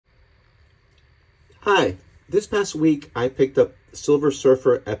Hi, this past week I picked up Silver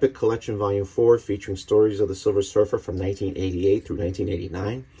Surfer Epic Collection Volume 4 featuring stories of the Silver Surfer from 1988 through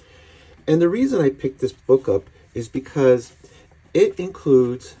 1989. And the reason I picked this book up is because it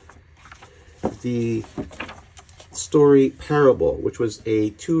includes the story Parable, which was a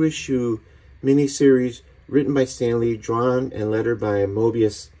 2-issue miniseries written by Stan Lee, drawn and lettered by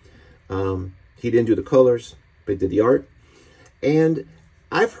Moebius. He didn't do the colors, but did the art. And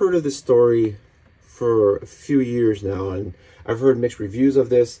I've heard of this story for a few years now, and I've heard mixed reviews of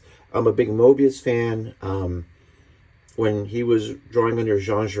this. I'm a big Moebius fan. When he was drawing under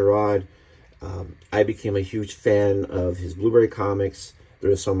Jean Giraud, I became a huge fan of his Blueberry comics.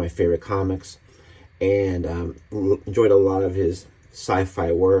 They're some of my favorite comics, and enjoyed a lot of his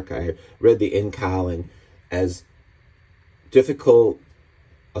sci-fi work. I read the Incal, and as difficult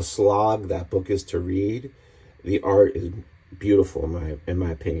a slog that book is to read, the art is beautiful in my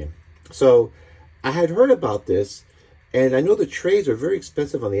opinion. So I had heard about this, and I know the trades are very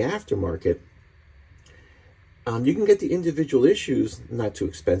expensive on the aftermarket. You can get the individual issues, not too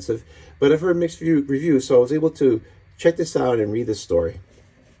expensive, but I've heard mixed reviews, so I was able to check this out and read this story.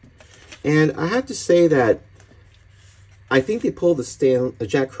 And I have to say that I think they pulled the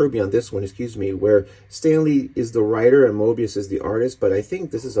Jack Kirby on this one, where Stan Lee is the writer and Moebius is the artist, but I think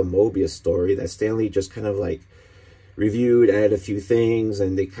this is a Moebius story that Stan Lee just kind of like reviewed, added a few things,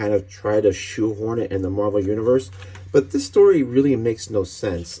 and they kind of try to shoehorn it in the Marvel Universe. But this story really makes no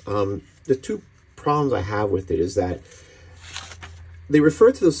sense. The two problems I have with it is that they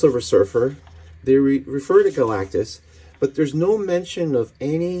refer to the Silver Surfer, they refer to Galactus, but there's no mention of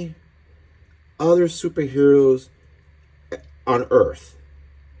any other superheroes on Earth.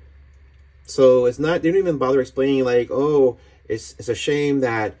 So it's not, they don't even bother explaining like, oh, it's a shame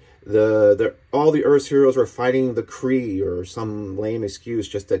that all the Earth's heroes are fighting the Kree, or some lame excuse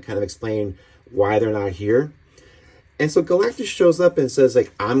just to kind of explain why they're not here. And so Galactus shows up and says,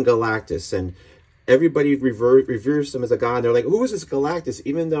 like, I'm Galactus, and everybody reveres him as a god. And they're like, who is this Galactus?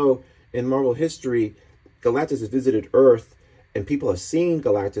 Even though in Marvel history, Galactus has visited Earth and people have seen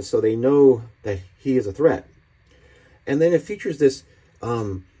Galactus, so they know that he is a threat. And then it features this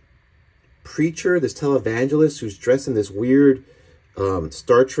preacher, this televangelist, who's dressed in this weird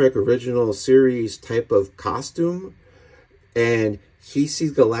Star Trek original series type of costume, and he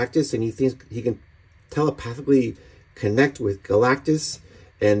sees Galactus and he thinks he can telepathically connect with Galactus,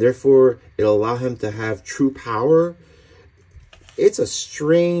 and therefore it'll allow him to have true power. It's a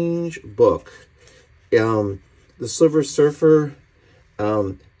strange book. The Silver Surfer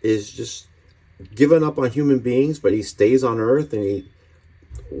is just given up on human beings, but he stays on Earth and he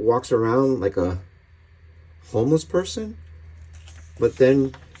walks around like a homeless person. But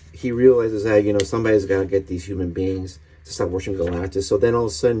then he realizes that, you know, somebody's got to get these human beings to stop worshiping Galactus. So then all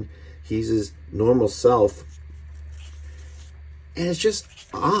of a sudden, he's his normal self. And it's just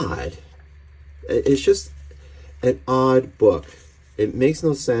odd. It's just an odd book. It makes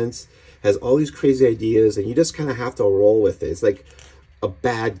no sense. Has all these crazy ideas, and you just kind of have to roll with it. It's like a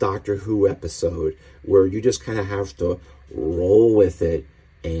bad Doctor Who episode where you just kind of have to roll with it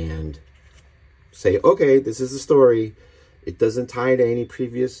and say, okay, this is the story. It doesn't tie to any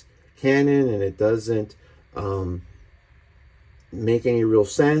previous canon, and it doesn't make any real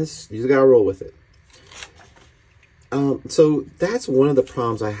sense. You just gotta roll with it. So that's one of the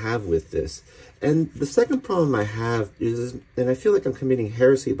problems I have with this. And the second problem I have is, and I feel like I'm committing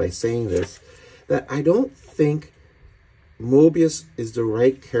heresy by saying this, that I don't think Moebius is the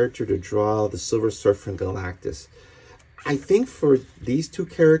right character to draw the Silver Surfer and Galactus. I think for these two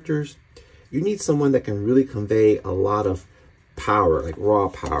characters, you need someone that can really convey a lot of power, like raw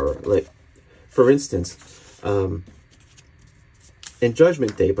power. Like, for instance, in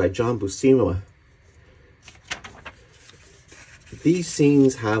Judgment Day by John Buscema, these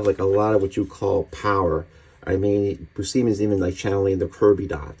scenes have like a lot of what you call power. I mean, Buscema is even like channeling the Kirby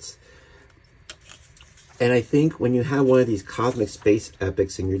dots. And I think when you have one of these cosmic space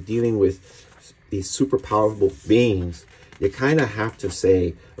epics and you're dealing with these super powerful beings, you kind of have to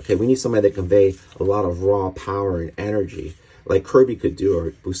say, okay, we need somebody that convey a lot of raw power and energy, like Kirby could do,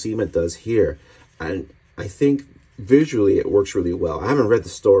 or Buscema does here. And I think visually it works really well. I haven't read the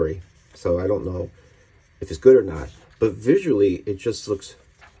story, so I don't know if it's good or not. But visually, it just looks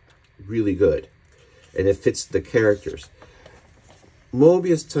really good. And it fits the characters.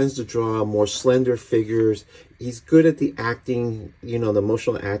 Moebius tends to draw more slender figures. He's good at the acting, you know, the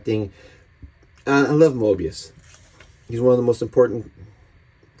emotional acting. I love Moebius. He's one of the most important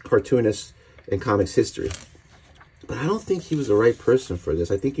cartoonists in comics history. But I don't think he was the right person for this.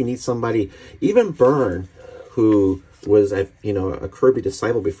 I think you need somebody, even Byrne, who was a Kirby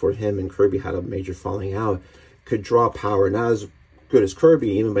disciple before him, and Kirby had a major falling out, could draw power, not as good as Kirby,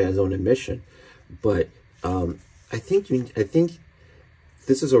 even by his own admission. But I think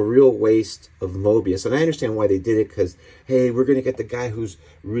this is a real waste of Moebius, and I understand why they did it, because, hey, we're going to get the guy who's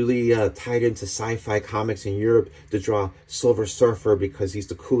really tied into sci-fi comics in Europe to draw Silver Surfer because he's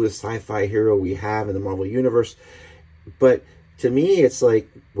the coolest sci-fi hero we have in the Marvel Universe. But to me, it's like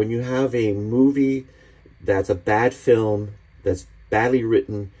when you have a movie that's a bad film, that's badly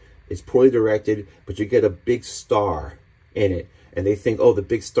written, it's poorly directed, but you get a big star in it, and they think, oh, the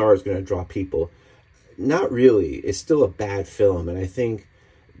big star is going to draw people. Not really. It's still a bad film, and I think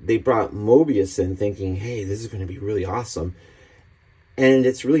they brought Moebius in thinking, hey, this is going to be really awesome. And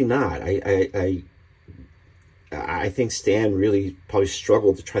it's really not. I think Stan really probably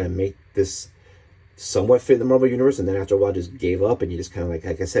struggled to try to make this somewhat fit in the Marvel Universe, and then after a while just gave up, and you just kind of,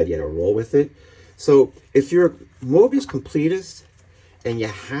 like I said, you had to roll with it. So if you're a Moebius completist and you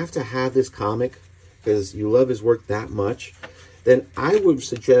have to have this comic because you love his work that much, then I would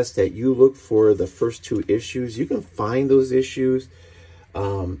suggest that you look for the first 2 issues. You can find those issues.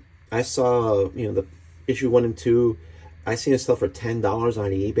 I saw, the issue 1 and 2, I seen it sell for $10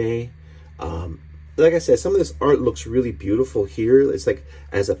 on eBay. Like I said, some of this art looks really beautiful here. It's like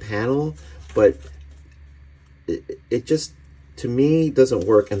as a panel, but it just, to me, doesn't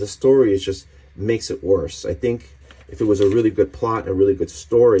work. And the story is just makes it worse. I think if it was a really good plot and a really good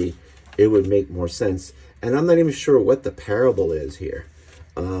story, it would make more sense. And I'm not even sure what the parable is here.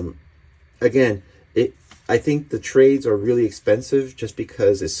 Again, I think the trades are really expensive just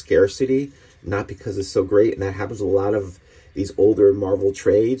because it's scarcity, not because it's so great. And that happens with a lot of these older Marvel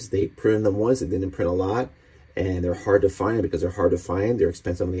trades. They printed them once, they didn't print a lot, and they're hard to find. And because they're hard to find, they're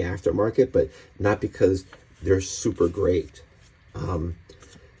expensive on the aftermarket, but not because they're super great.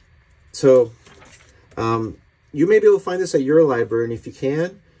 You may be able to find this at your library, and if you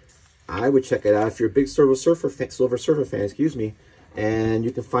can, I would check it out. If you're a big Silver Surfer fan, excuse me, and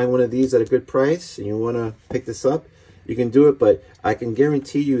you can find one of these at a good price and you want to pick this up, you can do it. But I can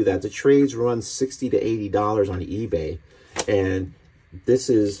guarantee you that the trades run $60 to $80 on eBay, and this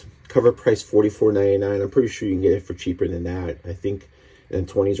is cover price $44.99. I'm pretty sure you can get it for cheaper than that. I think in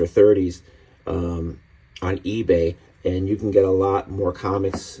 20s or 30s on eBay, and you can get a lot more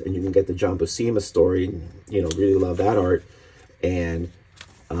comics, and you can get the John Buscema story, and really love that art, and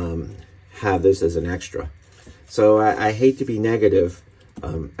have this as an extra. So I hate to be negative.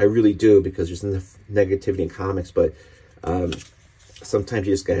 I really do, because there's enough negativity in comics, but sometimes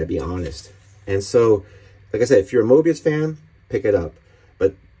you just gotta be honest. And so, like I said, if you're a Moebius fan, pick it up.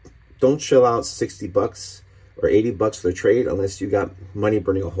 But don't shell out $60 or $80 for the trade unless you got money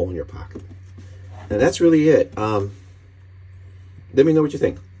burning a hole in your pocket. And that's really it. Let me know what you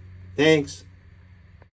think. Thanks.